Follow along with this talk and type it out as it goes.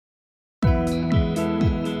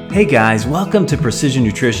Hey guys, welcome to Precision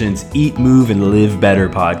Nutrition's Eat, Move, and Live Better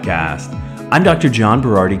podcast. I'm Dr. John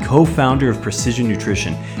Berardi, co-founder of Precision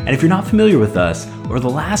Nutrition, and if you're not familiar with us, over the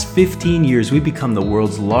last 15 years, we've become the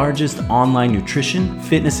world's largest online nutrition,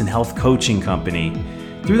 fitness, and health coaching company.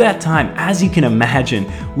 Through that time, as you can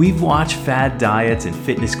imagine, we've watched fad diets and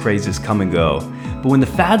fitness crazes come and go. But when the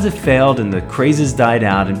fads have failed and the crazes died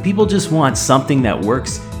out and people just want something that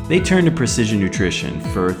works, they turn to Precision Nutrition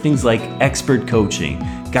for things like expert coaching,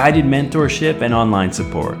 guided mentorship, and online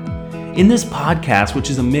support. In this podcast, which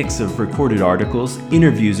is a mix of recorded articles,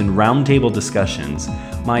 interviews, and roundtable discussions,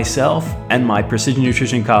 myself and my Precision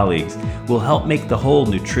Nutrition colleagues will help make the whole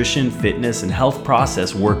nutrition, fitness, and health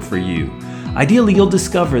process work for you. Ideally, you'll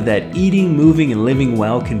discover that eating, moving, and living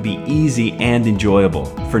well can be easy and enjoyable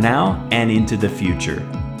for now and into the future.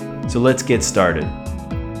 So let's get started.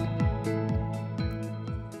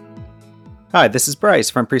 Hi, this is Bryce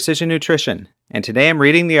from Precision Nutrition, and today I'm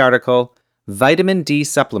reading the article, Vitamin D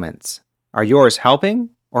Supplements. Are yours helping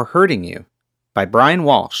or hurting you? By Brian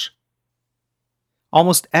Walsh.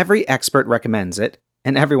 Almost every expert recommends it,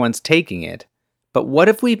 and everyone's taking it, but what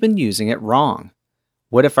if we've been using it wrong?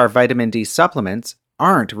 What if our vitamin D supplements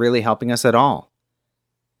aren't really helping us at all?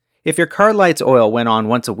 If your car light's oil went on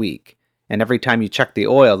once a week, and every time you checked the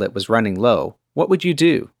oil it was running low, what would you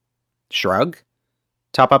do? Shrug?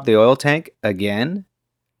 Top up the oil tank again?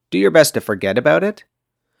 Do your best to forget about it?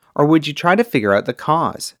 Or would you try to figure out the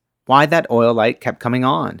cause? Why that oil light kept coming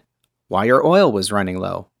on? Why your oil was running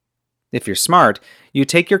low? If you're smart, you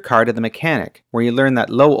take your car to the mechanic, where you learn that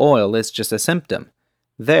low oil is just a symptom.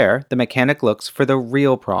 There, the mechanic looks for the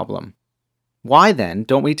real problem. Why then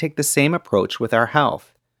don't we take the same approach with our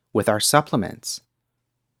health, with our supplements?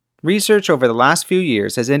 Research over the last few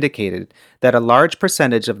years has indicated that a large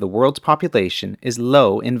percentage of the world's population is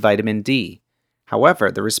low in vitamin D.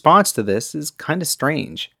 However, the response to this is kind of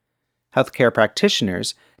strange. Healthcare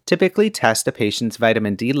practitioners typically test a patient's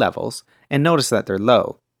vitamin D levels and notice that they're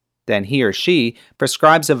low. Then he or she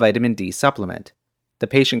prescribes a vitamin D supplement. The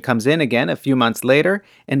patient comes in again a few months later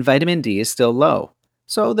and vitamin D is still low,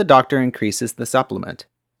 so the doctor increases the supplement.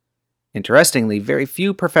 Interestingly, very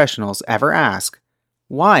few professionals ever ask,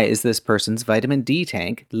 why is this person's vitamin D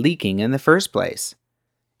tank leaking in the first place?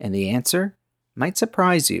 And the answer might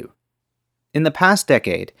surprise you. In the past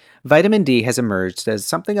decade, vitamin D has emerged as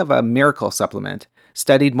something of a miracle supplement,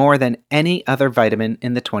 studied more than any other vitamin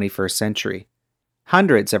in the 21st century.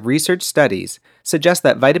 Hundreds of research studies suggest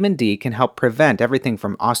that vitamin D can help prevent everything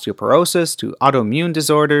from osteoporosis to autoimmune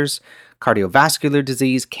disorders, cardiovascular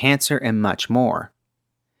disease, cancer, and much more.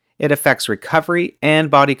 It affects recovery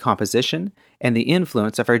and body composition and the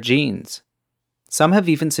influence of our genes. Some have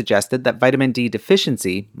even suggested that vitamin D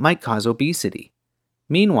deficiency might cause obesity.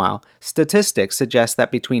 Meanwhile, statistics suggest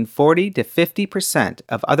that between 40 to 50%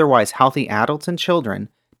 of otherwise healthy adults and children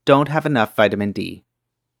don't have enough vitamin D.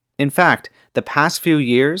 In fact, the past few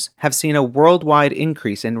years have seen a worldwide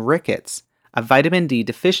increase in rickets, a vitamin D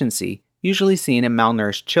deficiency usually seen in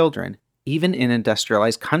malnourished children, even in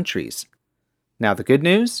industrialized countries. Now the good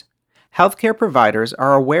news? Healthcare providers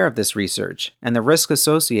are aware of this research and the risk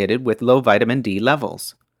associated with low vitamin D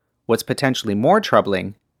levels. What's potentially more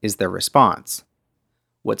troubling is their response.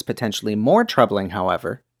 What's potentially more troubling,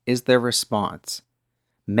 however, is their response.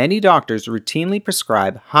 Many doctors routinely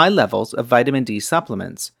prescribe high levels of vitamin D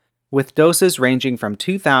supplements, with doses ranging from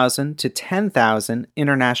 2,000 to 10,000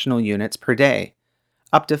 international units per day,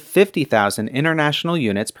 up to 50,000 international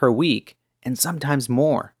units per week, and sometimes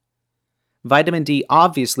more. Vitamin D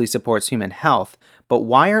obviously supports human health, but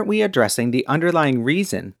why aren't we addressing the underlying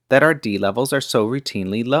reason that our D levels are so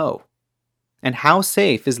routinely low? And how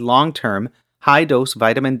safe is long-term, high-dose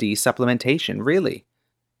vitamin D supplementation really?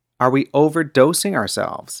 Are we overdosing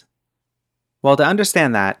ourselves? Well, to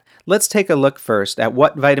understand that, let's take a look first at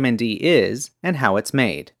what vitamin D is and how it's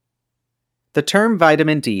made. The term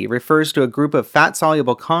vitamin D refers to a group of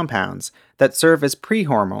fat-soluble compounds that serve as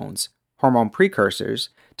prehormones, hormone precursors,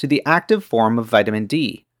 to the active form of vitamin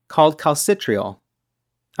D, called calcitriol.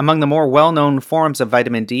 Among the more well-known forms of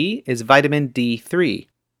vitamin D is vitamin D3,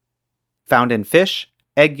 found in fish,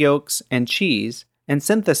 egg yolks, and cheese, and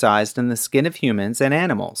synthesized in the skin of humans and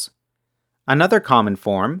animals. Another common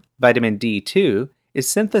form, vitamin D2, is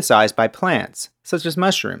synthesized by plants, such as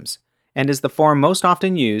mushrooms, and is the form most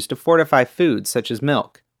often used to fortify foods such as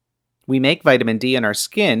milk. We make vitamin D in our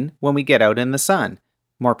skin when we get out in the sun,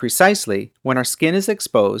 more precisely, when our skin is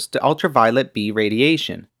exposed to ultraviolet B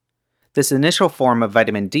radiation. This initial form of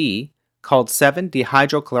vitamin D, called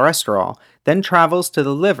 7-dehydrocholesterol, then travels to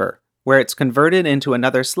the liver, where it's converted into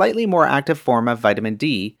another slightly more active form of vitamin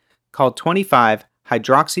D, called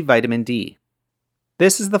 25-hydroxyvitamin D.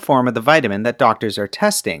 This is the form of the vitamin that doctors are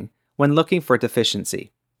testing when looking for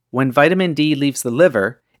deficiency. When vitamin D leaves the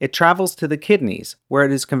liver, it travels to the kidneys, where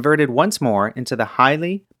it is converted once more into the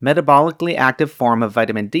highly metabolically active form of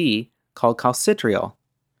vitamin D called calcitriol.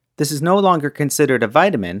 This is no longer considered a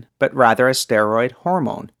vitamin, but rather a steroid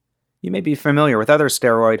hormone. You may be familiar with other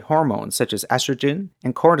steroid hormones such as estrogen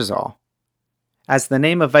and cortisol. As the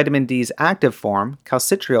name of vitamin D's active form,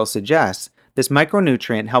 calcitriol, suggests, this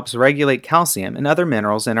micronutrient helps regulate calcium and other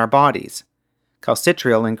minerals in our bodies.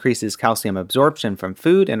 Calcitriol increases calcium absorption from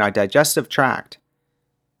food in our digestive tract.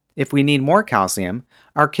 If we need more calcium,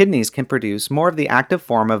 our kidneys can produce more of the active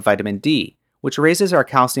form of vitamin D, which raises our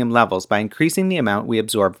calcium levels by increasing the amount we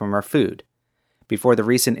absorb from our food. Before the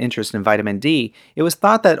recent interest in vitamin D, it was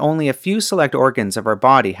thought that only a few select organs of our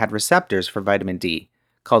body had receptors for vitamin D,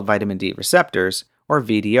 called vitamin D receptors, or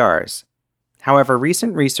VDRs. However,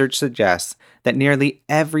 recent research suggests that nearly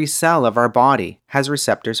every cell of our body has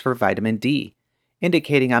receptors for vitamin D,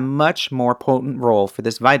 indicating a much more potent role for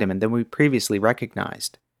this vitamin than we previously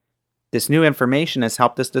recognized. This new information has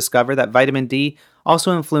helped us discover that vitamin D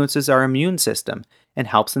also influences our immune system and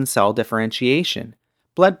helps in cell differentiation,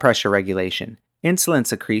 blood pressure regulation, insulin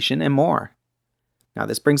secretion, and more. Now,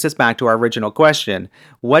 this brings us back to our original question: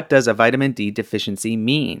 what does a vitamin D deficiency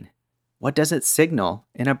mean? What does it signal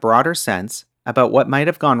in a broader sense about what might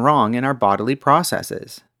have gone wrong in our bodily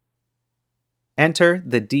processes? Enter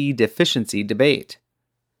the D deficiency debate.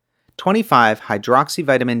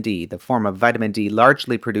 25-hydroxyvitamin D, the form of vitamin D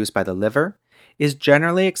largely produced by the liver, is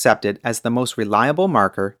generally accepted as the most reliable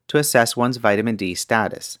marker to assess one's vitamin D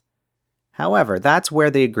status. However, that's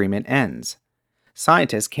where the agreement ends.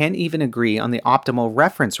 Scientists can't even agree on the optimal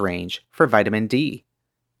reference range for vitamin D.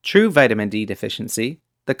 True vitamin D deficiency,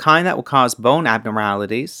 the kind that will cause bone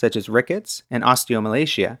abnormalities such as rickets and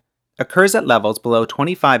osteomalacia, occurs at levels below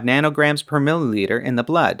 25 nanograms per milliliter in the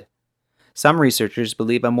blood. Some researchers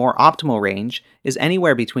believe a more optimal range is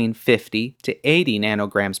anywhere between 50 to 80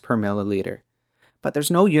 nanograms per milliliter, but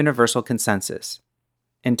there's no universal consensus.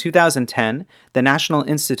 In 2010, the National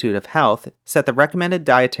Institute of Health set the recommended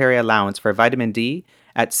dietary allowance for vitamin D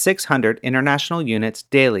at 600 international units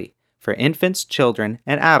daily for infants, children,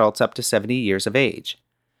 and adults up to 70 years of age.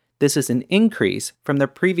 This is an increase from the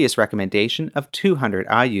previous recommendation of 200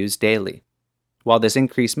 IUs daily. While this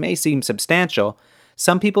increase may seem substantial,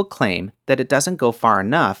 some people claim that it doesn't go far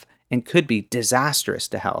enough and could be disastrous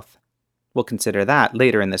to health. We'll consider that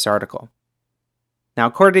later in this article. Now,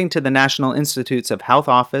 according to the National Institutes of Health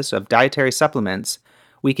Office of Dietary Supplements,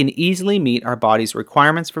 we can easily meet our body's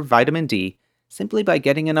requirements for vitamin D simply by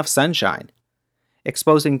getting enough sunshine.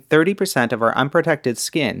 Exposing 30% of our unprotected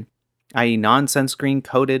skin, i.e. non-sunscreen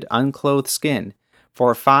coated, unclothed skin,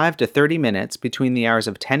 for 5 to 30 minutes between the hours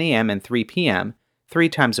of 10 a.m. and 3 p.m. 3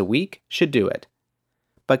 times a week should do it.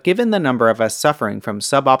 But given the number of us suffering from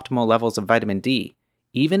suboptimal levels of vitamin D,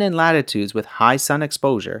 even in latitudes with high sun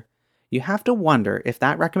exposure, you have to wonder if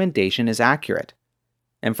that recommendation is accurate.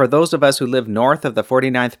 And for those of us who live north of the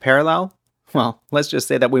 49th parallel, well, let's just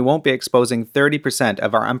say that we won't be exposing 30%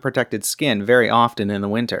 of our unprotected skin very often in the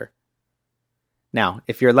winter. Now,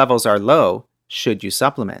 if your levels are low, should you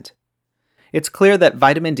supplement? It's clear that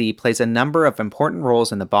vitamin D plays a number of important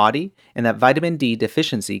roles in the body and that vitamin D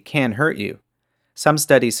deficiency can hurt you. Some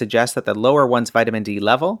studies suggest that the lower one's vitamin D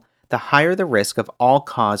level, the higher the risk of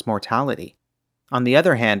all-cause mortality. On the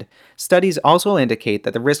other hand, studies also indicate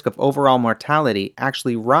that the risk of overall mortality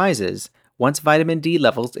actually rises once vitamin D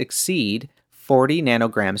levels exceed 40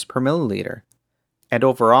 nanograms per milliliter. And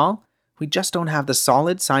overall, we just don't have the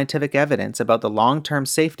solid scientific evidence about the long-term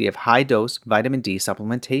safety of high-dose vitamin D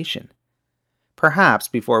supplementation. Perhaps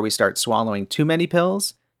before we start swallowing too many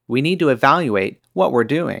pills, we need to evaluate what we're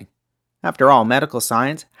doing. After all, medical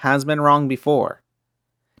science has been wrong before.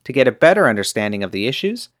 To get a better understanding of the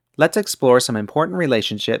issues, let's explore some important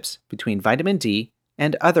relationships between vitamin D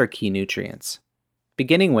and other key nutrients.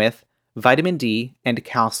 Beginning with vitamin D and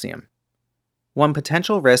calcium. One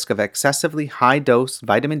potential risk of excessively high-dose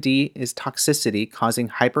vitamin D is toxicity causing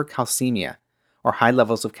hypercalcemia, or high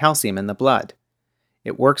levels of calcium in the blood.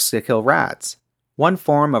 It works to kill rats. One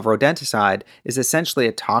form of rodenticide is essentially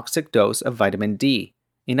a toxic dose of vitamin D,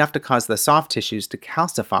 enough to cause the soft tissues to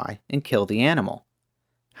calcify and kill the animal.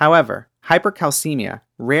 However, hypercalcemia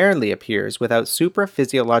rarely appears without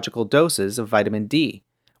supraphysiological doses of vitamin D,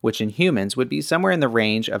 which in humans would be somewhere in the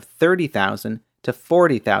range of 30,000 to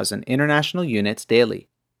 40,000 international units daily.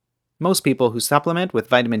 Most people who supplement with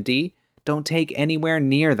vitamin D don't take anywhere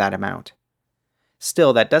near that amount.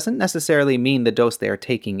 Still, that doesn't necessarily mean the dose they are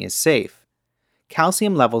taking is safe.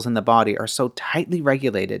 Calcium levels in the body are so tightly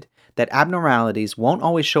regulated that abnormalities won't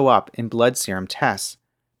always show up in blood serum tests,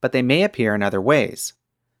 but they may appear in other ways.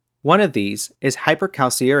 One of these is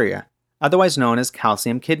hypercalciuria, otherwise known as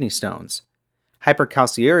calcium kidney stones.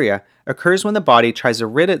 Hypercalciuria occurs when the body tries to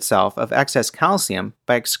rid itself of excess calcium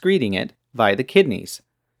by excreting it via the kidneys.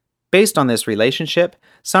 Based on this relationship,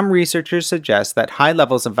 some researchers suggest that high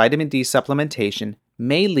levels of vitamin D supplementation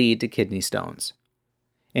may lead to kidney stones.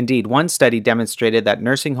 Indeed, one study demonstrated that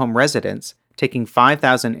nursing home residents taking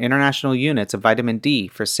 5,000 international units of vitamin D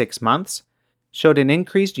for 6 months showed an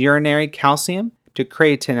increased urinary calcium to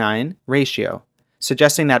creatinine ratio,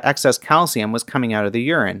 suggesting that excess calcium was coming out of the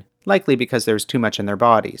urine, likely because there was too much in their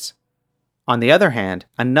bodies. On the other hand,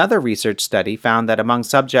 another research study found that among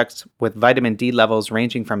subjects with vitamin D levels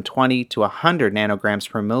ranging from 20 to 100 nanograms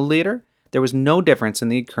per milliliter, there was no difference in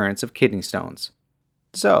the occurrence of kidney stones.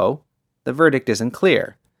 So, the verdict isn't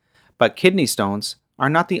clear. But kidney stones are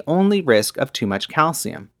not the only risk of too much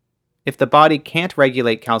calcium. If the body can't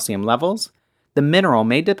regulate calcium levels, the mineral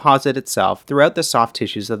may deposit itself throughout the soft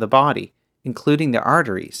tissues of the body, including the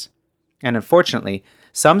arteries. And unfortunately,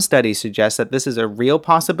 some studies suggest that this is a real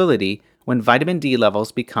possibility when vitamin D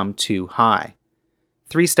levels become too high.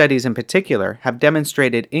 3 studies in particular have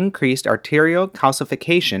demonstrated increased arterial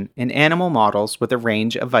calcification in animal models with a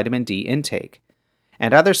range of vitamin D intake.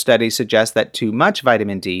 And other studies suggest that too much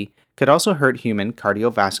vitamin D could also hurt human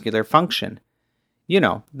cardiovascular function.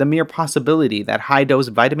 The mere possibility that high-dose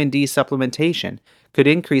vitamin D supplementation could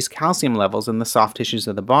increase calcium levels in the soft tissues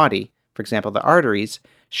of the body, for example the arteries,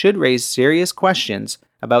 should raise serious questions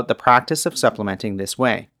about the practice of supplementing this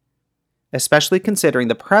way, especially considering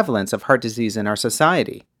the prevalence of heart disease in our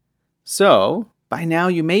society. So, by now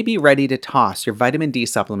you may be ready to toss your vitamin D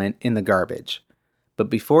supplement in the garbage. But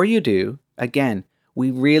before you do, again, we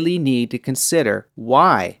really need to consider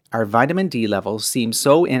why our vitamin D levels seem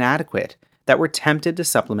so inadequate that we're tempted to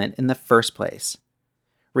supplement in the first place.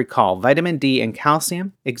 Recall, vitamin D and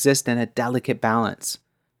calcium exist in a delicate balance.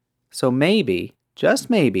 So maybe, just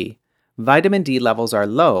maybe, vitamin D levels are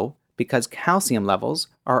low because calcium levels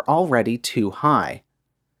are already too high.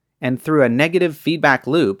 And through a negative feedback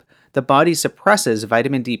loop, the body suppresses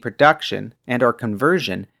vitamin D production and/or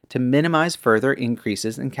conversion to minimize further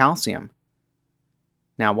increases in calcium.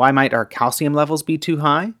 Now, why might our calcium levels be too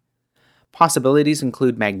high? Possibilities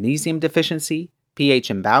include magnesium deficiency,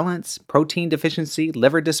 pH imbalance, protein deficiency,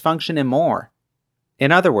 liver dysfunction, and more.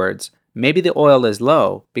 In other words, maybe the oil is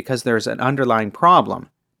low because there's an underlying problem,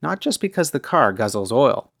 not just because the car guzzles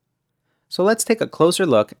oil. So let's take a closer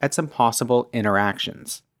look at some possible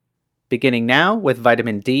interactions. Beginning now with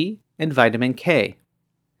vitamin D and vitamin K.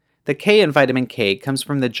 The K in vitamin K comes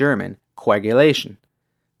from the German coagulation.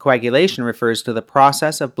 Coagulation refers to the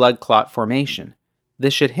process of blood clot formation.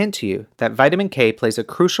 This should hint to you that vitamin K plays a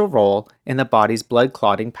crucial role in the body's blood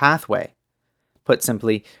clotting pathway. Put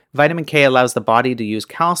simply, vitamin K allows the body to use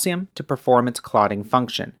calcium to perform its clotting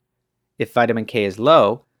function. If vitamin K is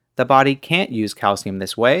low, the body can't use calcium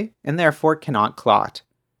this way and therefore cannot clot.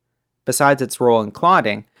 Besides its role in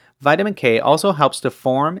clotting, vitamin K also helps to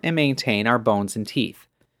form and maintain our bones and teeth.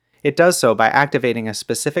 It does so by activating a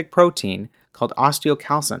specific protein called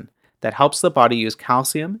osteocalcin that helps the body use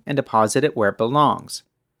calcium and deposit it where it belongs.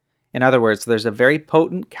 In other words, there's a very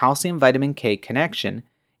potent calcium-vitamin K connection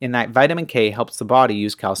in that vitamin K helps the body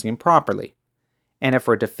use calcium properly. And if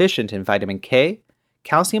we're deficient in vitamin K,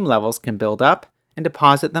 calcium levels can build up and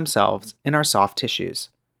deposit themselves in our soft tissues.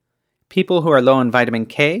 People who are low in vitamin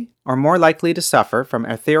K are more likely to suffer from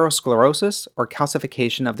atherosclerosis or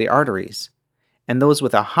calcification of the arteries. And those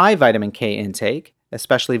with a high vitamin K intake,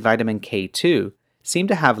 especially vitamin K2, seem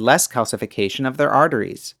to have less calcification of their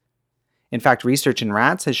arteries. In fact, research in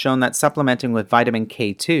rats has shown that supplementing with vitamin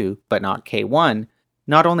K2, but not K1,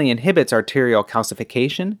 not only inhibits arterial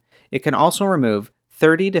calcification, it can also remove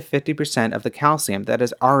 30 to 50% of the calcium that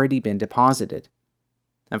has already been deposited.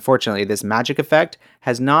 Unfortunately, this magic effect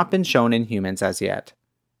has not been shown in humans as yet.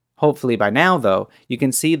 Hopefully by now, though, you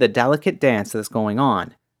can see the delicate dance that's going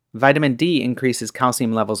on. Vitamin D increases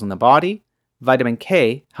calcium levels in the body. Vitamin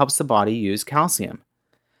K helps the body use calcium.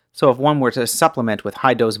 So if one were to supplement with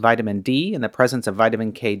high-dose vitamin D in the presence of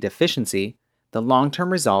vitamin K deficiency, the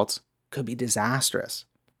long-term results could be disastrous.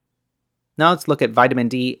 Now let's look at vitamin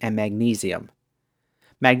D and magnesium.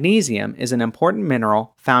 Magnesium is an important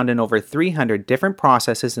mineral found in over 300 different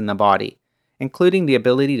processes in the body, including the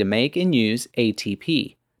ability to make and use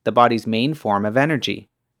ATP, the body's main form of energy.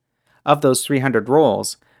 Of those 300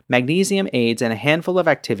 roles, magnesium aids in a handful of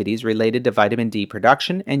activities related to vitamin D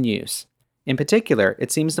production and use. In particular,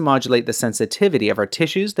 it seems to modulate the sensitivity of our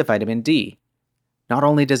tissues to vitamin D. Not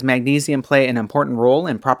only does magnesium play an important role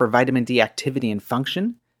in proper vitamin D activity and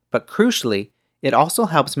function, but crucially, it also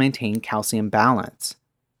helps maintain calcium balance.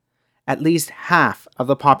 At least half of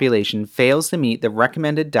the population fails to meet the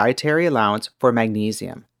recommended dietary allowance for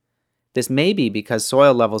magnesium. This may be because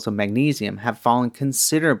soil levels of magnesium have fallen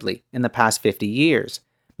considerably in the past 50 years,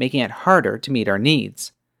 making it harder to meet our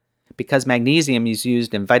needs. Because magnesium is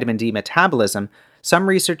used in vitamin D metabolism, some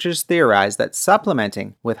researchers theorize that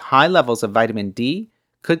supplementing with high levels of vitamin D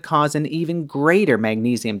could cause an even greater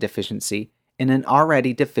magnesium deficiency in an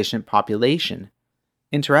already deficient population.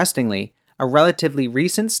 Interestingly, a relatively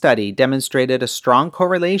recent study demonstrated a strong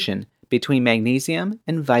correlation between magnesium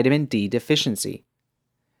and vitamin D deficiency.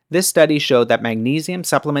 This study showed that magnesium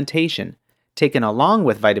supplementation, taken along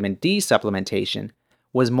with vitamin D supplementation,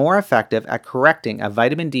 was more effective at correcting a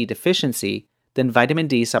vitamin D deficiency than vitamin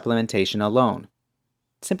D supplementation alone.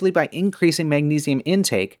 Simply by increasing magnesium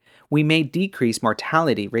intake, we may decrease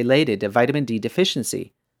mortality related to vitamin D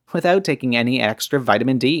deficiency without taking any extra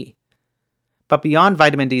vitamin D. But beyond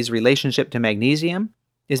vitamin D's relationship to magnesium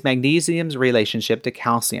is magnesium's relationship to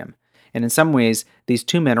calcium, and in some ways, these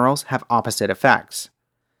two minerals have opposite effects.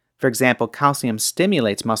 For example, calcium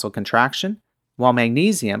stimulates muscle contraction, while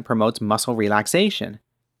magnesium promotes muscle relaxation.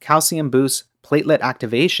 Calcium boosts platelet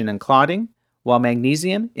activation and clotting, while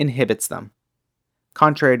magnesium inhibits them.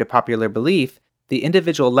 Contrary to popular belief, the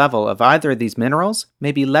individual level of either of these minerals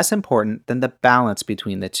may be less important than the balance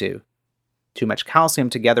between the two. Too much calcium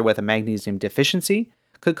together with a magnesium deficiency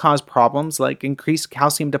could cause problems like increased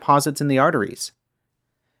calcium deposits in the arteries.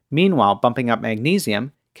 Meanwhile, bumping up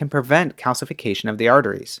magnesium can prevent calcification of the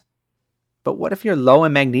arteries. But what if you're low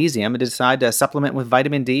in magnesium and decide to supplement with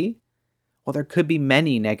vitamin D? Well, there could be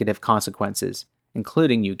many negative consequences,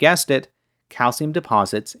 including, you guessed it, calcium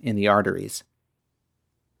deposits in the arteries.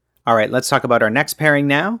 All right, let's talk about our next pairing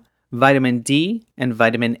now, vitamin D and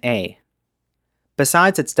vitamin A.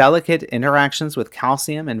 Besides its delicate interactions with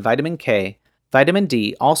calcium and vitamin K, vitamin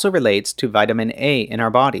D also relates to vitamin A in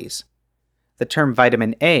our bodies. The term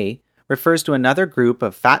vitamin A refers to another group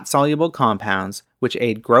of fat-soluble compounds which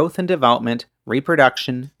aid growth and development,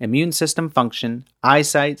 reproduction, immune system function,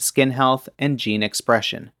 eyesight, skin health, and gene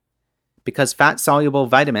expression. Because fat-soluble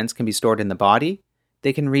vitamins can be stored in the body,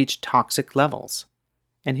 they can reach toxic levels.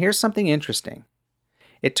 And here's something interesting.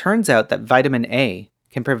 It turns out that vitamin A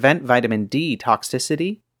can prevent vitamin D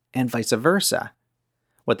toxicity and vice versa.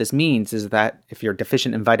 What this means is that if you're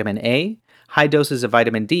deficient in vitamin A, high doses of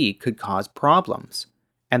vitamin D could cause problems.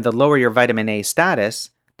 And the lower your vitamin A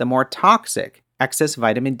status, the more toxic excess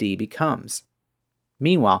vitamin D becomes.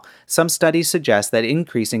 Meanwhile, some studies suggest that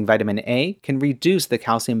increasing vitamin A can reduce the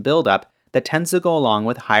calcium buildup that tends to go along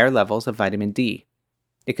with higher levels of vitamin D.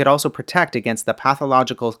 It could also protect against the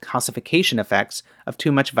pathological calcification effects of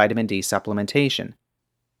too much vitamin D supplementation.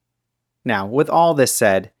 Now, with all this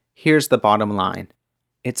said, here's the bottom line.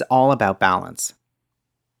 It's all about balance.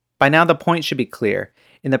 By now, the point should be clear.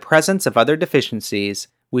 In the presence of other deficiencies,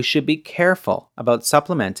 we should be careful about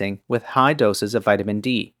supplementing with high doses of vitamin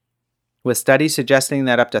D. With studies suggesting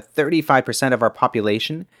that up to 35% of our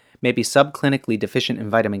population may be subclinically deficient in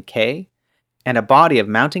vitamin K, and a body of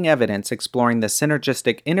mounting evidence exploring the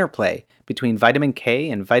synergistic interplay between vitamin K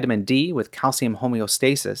and vitamin D with calcium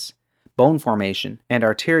homeostasis, bone formation, and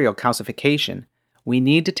arterial calcification, we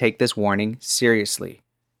need to take this warning seriously.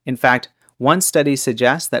 In fact, one study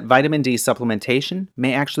suggests that vitamin D supplementation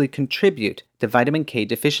may actually contribute to vitamin K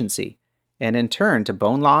deficiency, and in turn to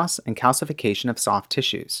bone loss and calcification of soft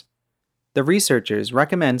tissues. The researchers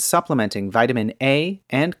recommend supplementing vitamin A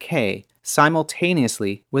and K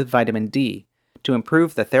simultaneously with vitamin D to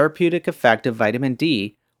improve the therapeutic effect of vitamin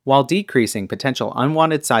D while decreasing potential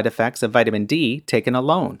unwanted side effects of vitamin D taken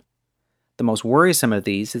alone. The most worrisome of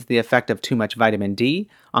these is the effect of too much vitamin D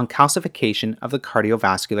on calcification of the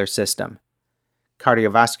cardiovascular system.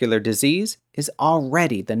 Cardiovascular disease is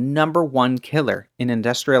already the number one killer in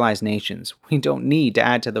industrialized nations. We don't need to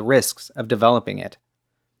add to the risks of developing it.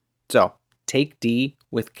 So, take D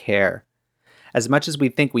with care. As much as we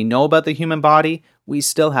think we know about the human body, we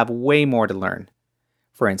still have way more to learn.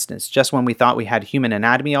 For instance, just when we thought we had human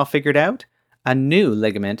anatomy all figured out, a new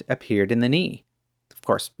ligament appeared in the knee. Of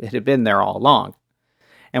course, it had been there all along.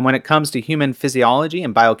 And when it comes to human physiology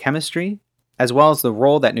and biochemistry, as well as the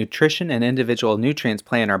role that nutrition and individual nutrients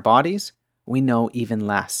play in our bodies, we know even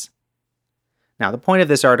less. Now, the point of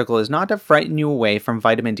this article is not to frighten you away from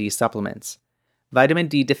vitamin D supplements. Vitamin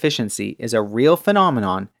D deficiency is a real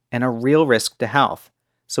phenomenon and a real risk to health,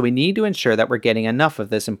 so we need to ensure that we're getting enough of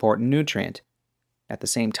this important nutrient. At the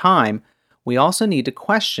same time, we also need to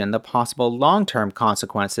question the possible long-term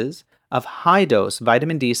consequences of high-dose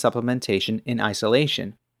vitamin D supplementation in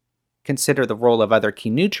isolation. Consider the role of other key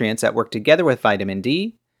nutrients that work together with vitamin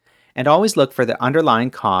D, and always look for the underlying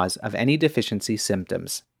cause of any deficiency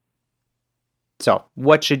symptoms. So,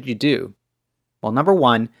 what should you do? Well, number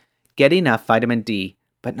 1, get enough vitamin D,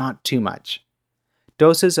 but not too much.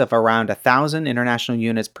 Doses of around 1,000 international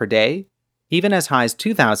units per day, even as high as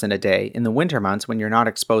 2,000 a day in the winter months when you're not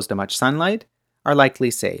exposed to much sunlight, are likely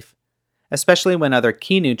safe, especially when other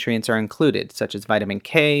key nutrients are included, such as vitamin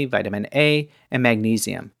K, vitamin A, and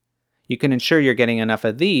magnesium. You can ensure you're getting enough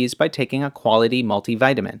of these by taking a quality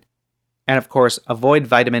multivitamin. And of course, avoid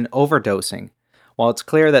vitamin overdosing. While it's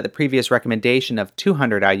clear that the previous recommendation of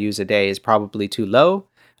 200 IUs a day is probably too low,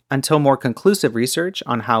 until more conclusive research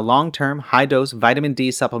on how long-term high-dose vitamin D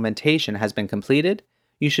supplementation has been completed,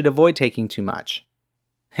 you should avoid taking too much.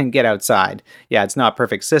 And get outside. Yeah, it's not a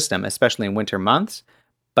perfect system, especially in winter months,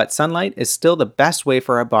 but sunlight is still the best way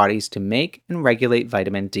for our bodies to make and regulate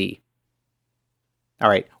vitamin D.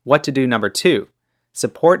 Alright, what to do number 2?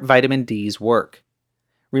 Support vitamin D's work.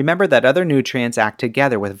 Remember that other nutrients act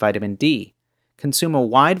together with vitamin D. Consume a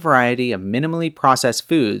wide variety of minimally processed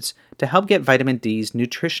foods to help get vitamin D's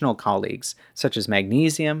nutritional colleagues, such as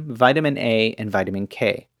magnesium, vitamin A, and vitamin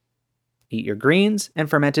K. Eat your greens and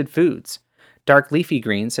fermented foods. Dark leafy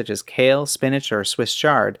greens such as kale, spinach, or Swiss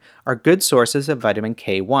chard are good sources of vitamin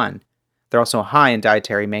K1. They're also high in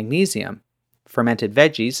dietary magnesium. Fermented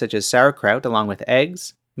veggies such as sauerkraut along with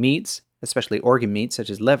eggs, meats, especially organ meats such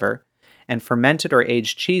as liver, and fermented or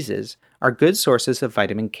aged cheeses are good sources of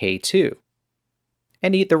vitamin K2.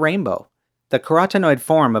 And eat the rainbow. The carotenoid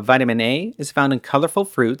form of vitamin A is found in colorful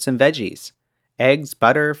fruits and veggies. Eggs,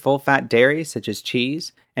 butter, full-fat dairy such as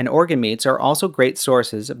cheese, and organ meats are also great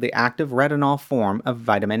sources of the active retinol form of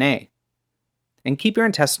vitamin A. And keep your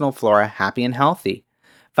intestinal flora happy and healthy.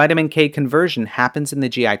 Vitamin K conversion happens in the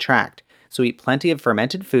GI tract, so eat plenty of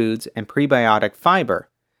fermented foods and prebiotic fiber.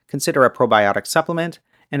 Consider a probiotic supplement,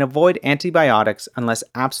 and avoid antibiotics unless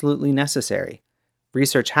absolutely necessary.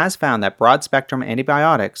 Research has found that broad-spectrum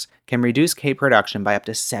antibiotics can reduce K production by up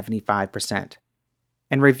to 75%.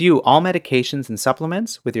 And review all medications and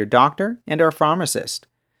supplements with your doctor and or pharmacist.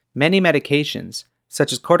 Many medications,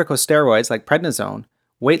 such as corticosteroids like prednisone,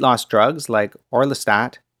 weight loss drugs like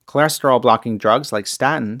orlistat, cholesterol-blocking drugs like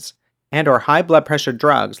statins, and or high blood pressure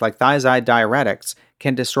drugs like thiazide diuretics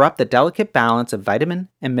can disrupt the delicate balance of vitamin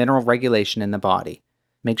and mineral regulation in the body.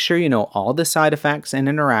 Make sure you know all the side effects and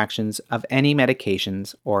interactions of any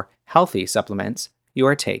medications or healthy supplements you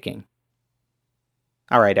are taking.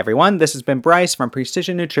 Alright everyone, this has been Bryce from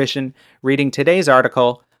Precision Nutrition reading today's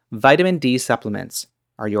article, Vitamin D Supplements.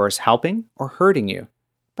 Are yours helping or hurting you?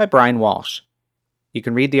 By Brian Walsh. You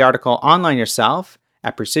can read the article online yourself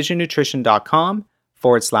at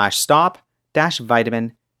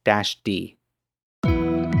precisionnutrition.com/stop-vitamin-D.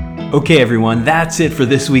 Okay, everyone, that's it for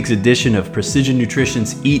this week's edition of Precision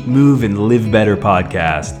Nutrition's Eat, Move, and Live Better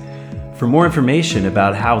podcast. For more information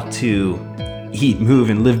about how to eat, move,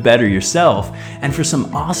 and live better yourself, and for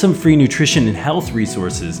some awesome free nutrition and health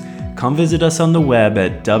resources, come visit us on the web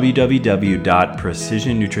at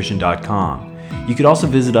www.precisionnutrition.com. You could also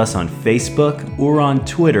visit us on Facebook or on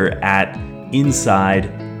Twitter at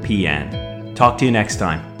InsidePN. Talk to you next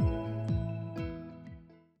time.